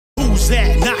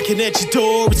that knocking at your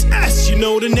door? It's S, you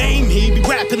know the name. He be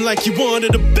rapping like you one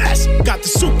of the best. Got the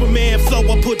Superman flow,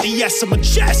 I put the S on my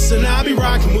chest, and I be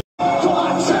rocking with.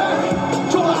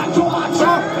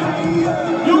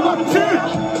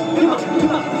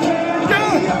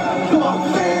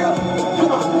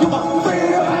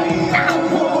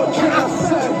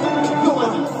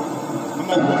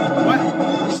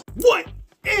 What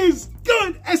is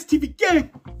good, EssTV gang?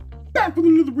 Back with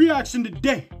another reaction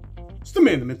today. It's the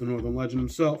man, the myth, the northern legend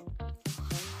himself.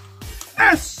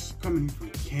 S coming in from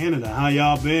Canada. How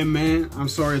y'all been, man? I'm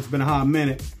sorry it's been a hot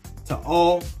minute. To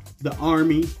all the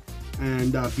Army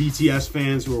and BTS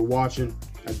fans who are watching,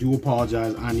 I do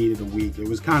apologize. I needed a week. It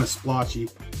was kind of splotchy.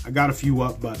 I got a few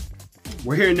up, but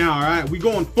we're here now, all right? We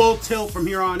going full tilt from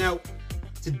here on out.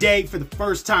 Today, for the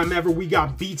first time ever, we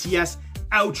got BTS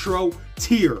outro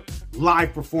tier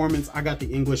live performance. I got the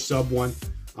English sub one.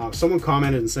 Someone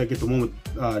commented and said get the one with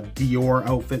Dior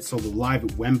outfit, so the live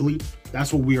at Wembley.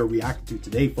 That's what we are reacting to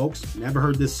today, folks. Never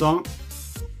heard this song.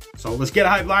 So let's get a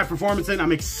hype live performance in.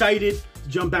 I'm excited to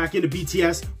jump back into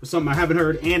BTS with something I haven't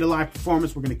heard and a live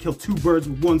performance. We're going to kill two birds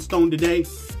with one stone today.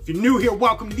 If you're new here,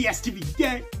 welcome to the EssTV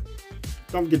gang.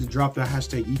 Don't forget to drop that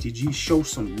hashtag ETG. Show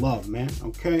some love, man,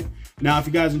 okay? Now, if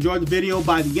you guys enjoyed the video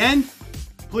by the end,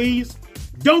 please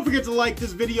don't forget to like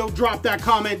this video, drop that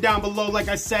comment down below, like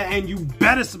I said, and you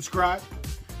better subscribe.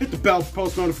 Hit the bell for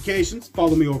post notifications.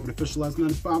 Follow me over at Official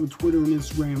S95 on Twitter and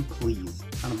Instagram, please.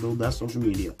 Trying to build that social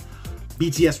media.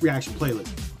 BTS reaction playlist,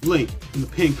 link in the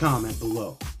pinned comment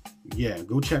below. Yeah,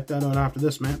 go check that out after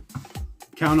this, man.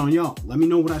 Count on y'all. Let me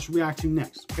know what I should react to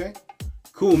next, okay?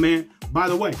 Cool, man. By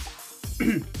the way,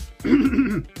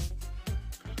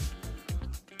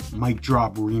 mic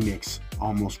drop remix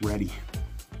almost ready.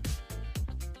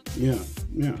 Yeah.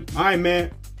 All right,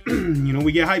 man. You know,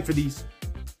 we get hyped for these.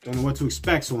 Don't know what to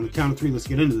expect, so on the count of three, let's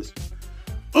get into this.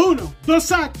 Uno,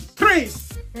 dos,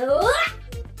 tres. What?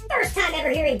 First time ever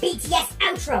hearing BTS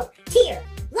outro, tier,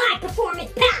 live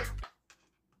performance, pow!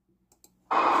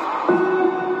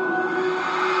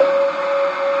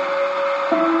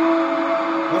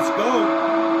 Let's go.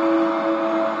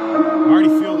 I already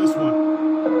feel this one.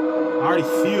 I already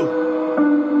feel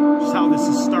just how this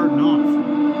is starting off.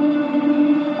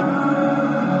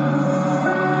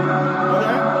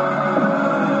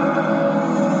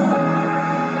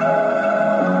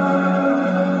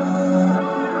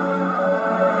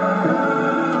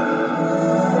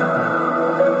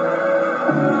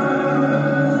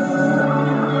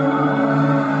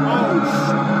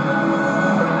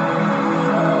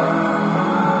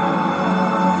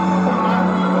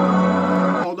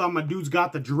 My dude's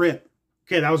got the drip.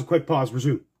 Okay, that was a quick pause.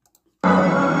 Resume.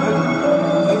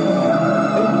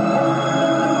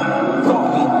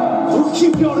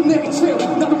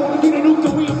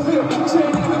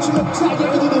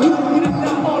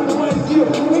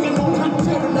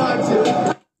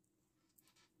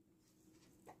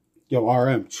 Yo,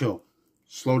 RM, chill.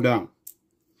 Slow down.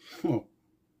 Oh,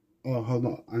 hold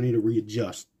on. I need to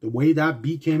readjust. The way that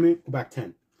beat came in, go back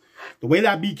 10. The way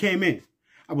that beat came in,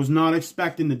 I was not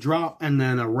expecting the drop and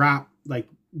then a rap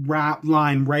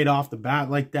line right off the bat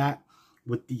like that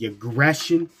with the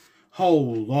aggression.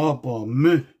 Hold up a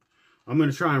minute. I'm going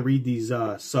to try and read these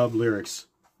sub lyrics.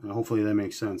 Hopefully that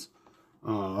makes sense.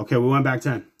 Okay, we went back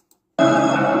 10.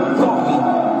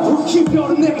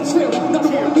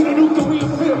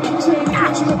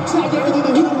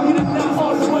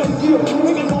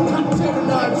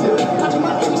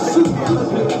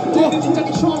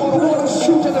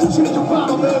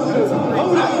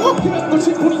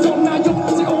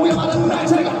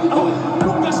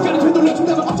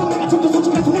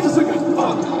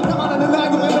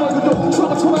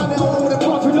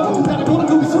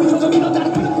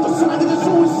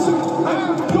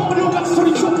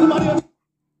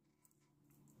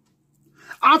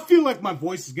 I feel like my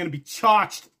voice is going to be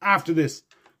charged after this.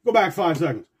 Go back 5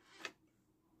 seconds.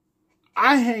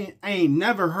 I ain't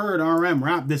never heard RM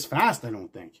rap this fast, I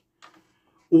don't think.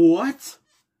 What?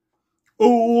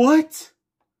 What?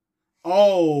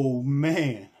 Oh,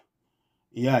 man.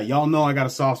 Yeah, y'all know I got a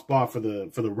soft spot for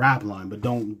the rap line, but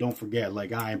don't forget,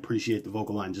 like, I appreciate the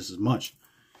vocal line just as much.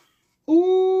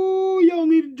 Ooh, y'all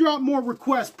need to drop more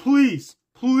requests, please.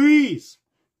 Please.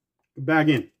 Get back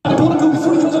in.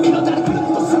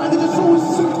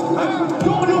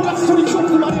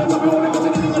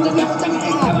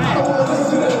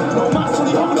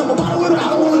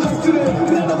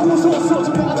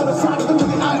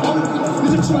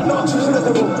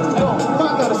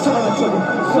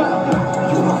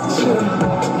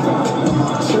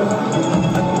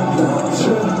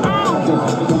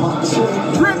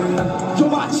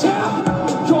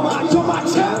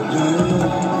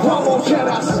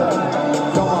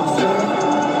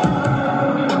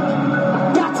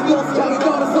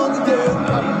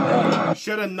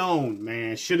 should have known,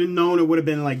 man. Should have known it would have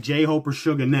been like J-Hope or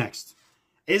Sugar next.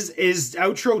 Is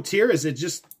outro tier? Is it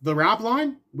just the rap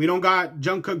line? We don't got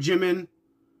Jungkook, Jimin,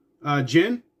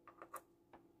 Jin?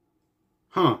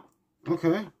 Huh.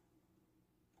 Okay.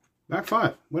 Back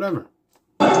 5. Whatever.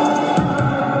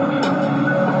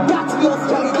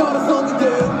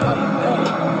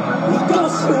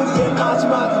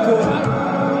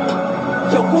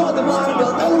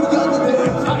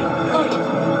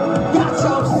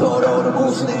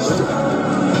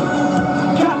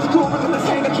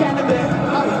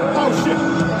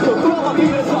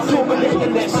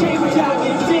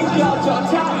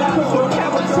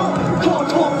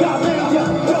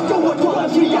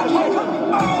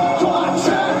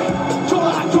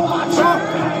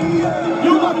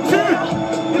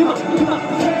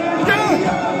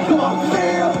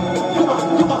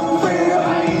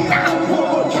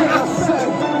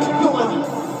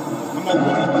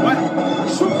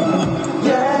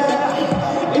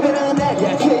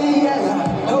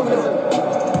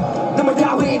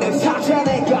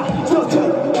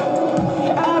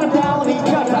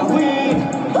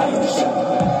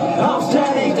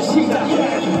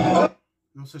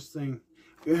 No such thing.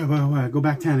 Yeah, well, go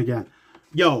back 10 again.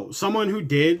 Yo, someone who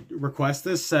did request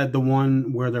this said the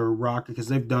one where they're rocking, because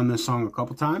they've done this song a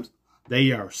couple times.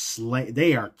 They are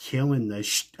killing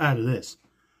the out of this.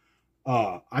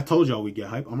 I told y'all we get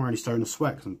hype. I'm already starting to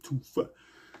sweat because I'm too foot.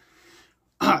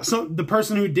 So the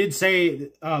person who did say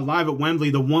live at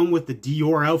Wembley, the one with the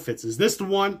Dior outfits, is this the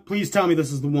one? Please tell me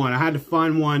this is the one. I had to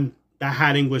find one that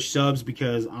had English subs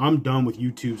because I'm done with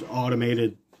YouTube's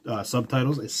automated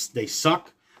subtitles. They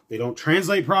suck. They don't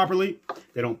translate properly.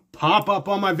 They don't pop up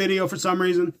on my video for some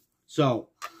reason. So,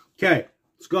 okay,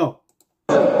 let's go.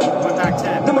 Went back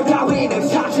 10.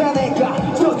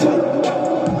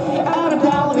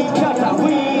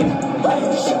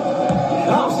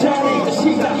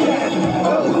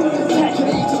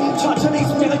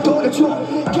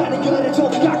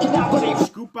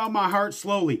 Scoop out my heart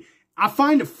slowly. I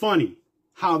find it funny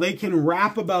how they can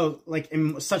rap about like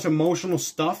such emotional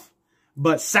stuff,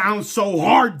 but sound so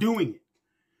hard doing it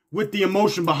with the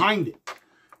emotion behind it.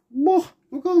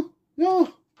 Okay, yeah,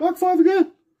 back 5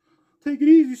 again. Take it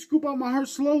easy, scoop out my heart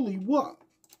slowly. What?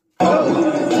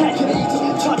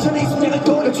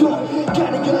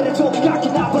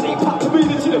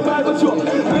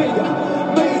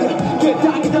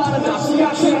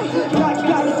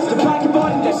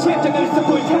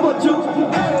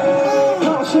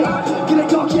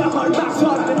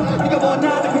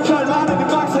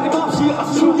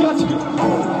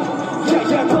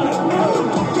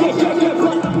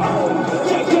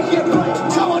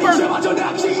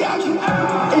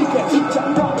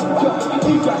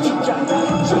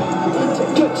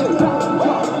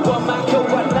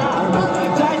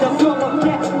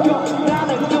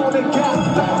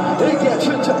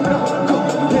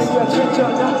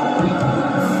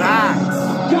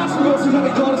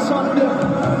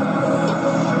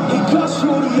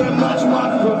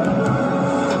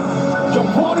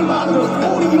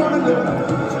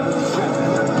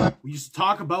 We used to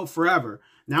talk about forever.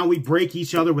 Now we break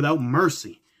each other without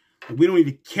mercy. Like we don't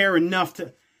even care enough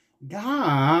to...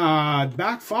 God,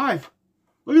 back 5.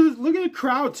 Look at this, look at the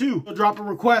crowd too. I'll drop a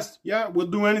request. Yeah, we'll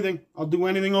do anything. I'll do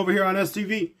anything over here on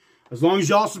EssTV. As long as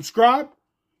y'all subscribe,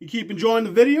 you keep enjoying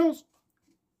the videos,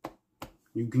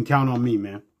 you can count on me,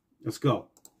 man. Let's go.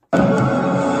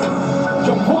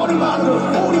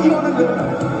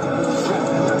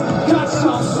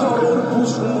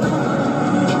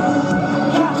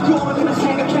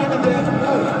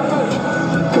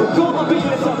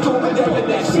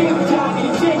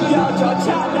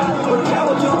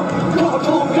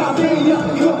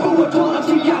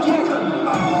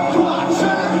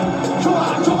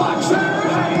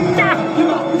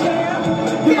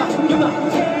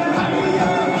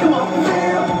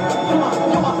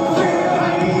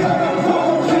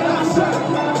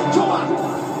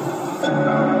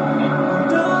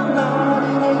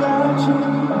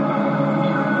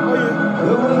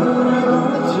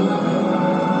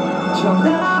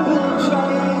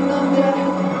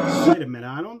 Wait a minute,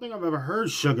 I don't think I've ever heard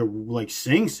Sugar like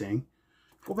sing.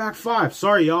 Go back 5.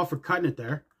 Sorry y'all for cutting it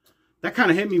there. That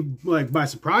kind of hit me like by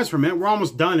surprise for a minute. We're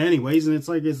almost done anyways, and it's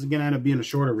like it's gonna end up being a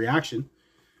shorter reaction.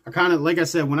 I kind of, like I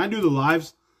said, when I do the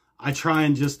lives, I try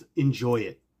and just enjoy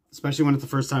it, especially when it's the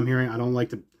first time hearing. I don't like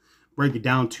to break it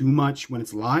down too much when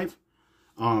it's live.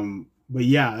 But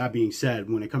yeah, that being said,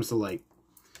 when it comes to like,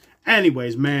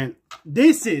 anyways, man,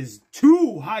 this is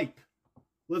too hype.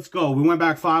 Let's go. We went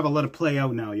back 5. I'll let it play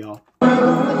out now, y'all.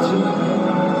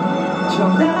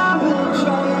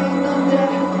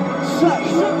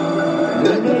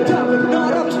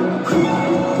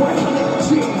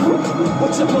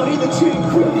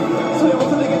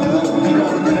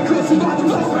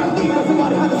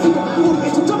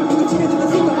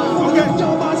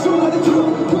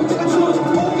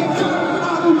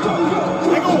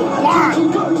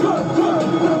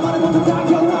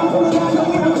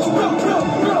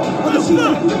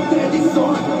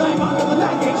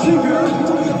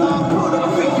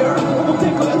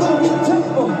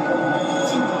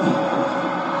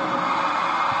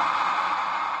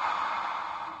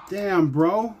 Damn,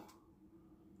 bro.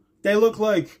 They look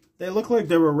like they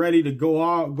were ready to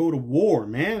go to war,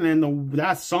 man. And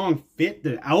that song fit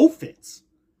the outfits.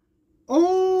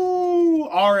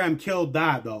 Oh, RM killed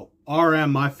that though.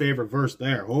 RM, my favorite verse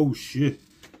there. Oh shit.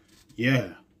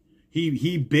 Yeah.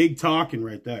 He big talking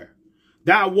right there.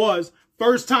 That was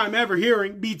first time ever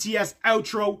hearing BTS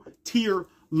outro tier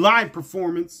live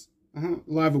performance.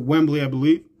 Live at Wembley, I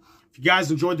believe. If you guys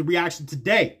enjoyed the reaction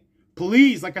today,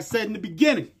 please, like I said in the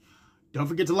beginning, don't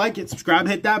forget to like it, subscribe,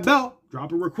 hit that bell,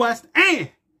 drop a request, and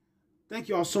thank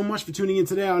you all so much for tuning in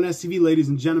today on EssTV, ladies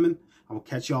and gentlemen. I will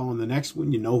catch y'all on the next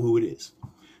one. You know who it is.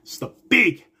 It's the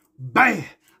big, bad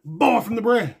boy from the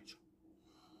bridge.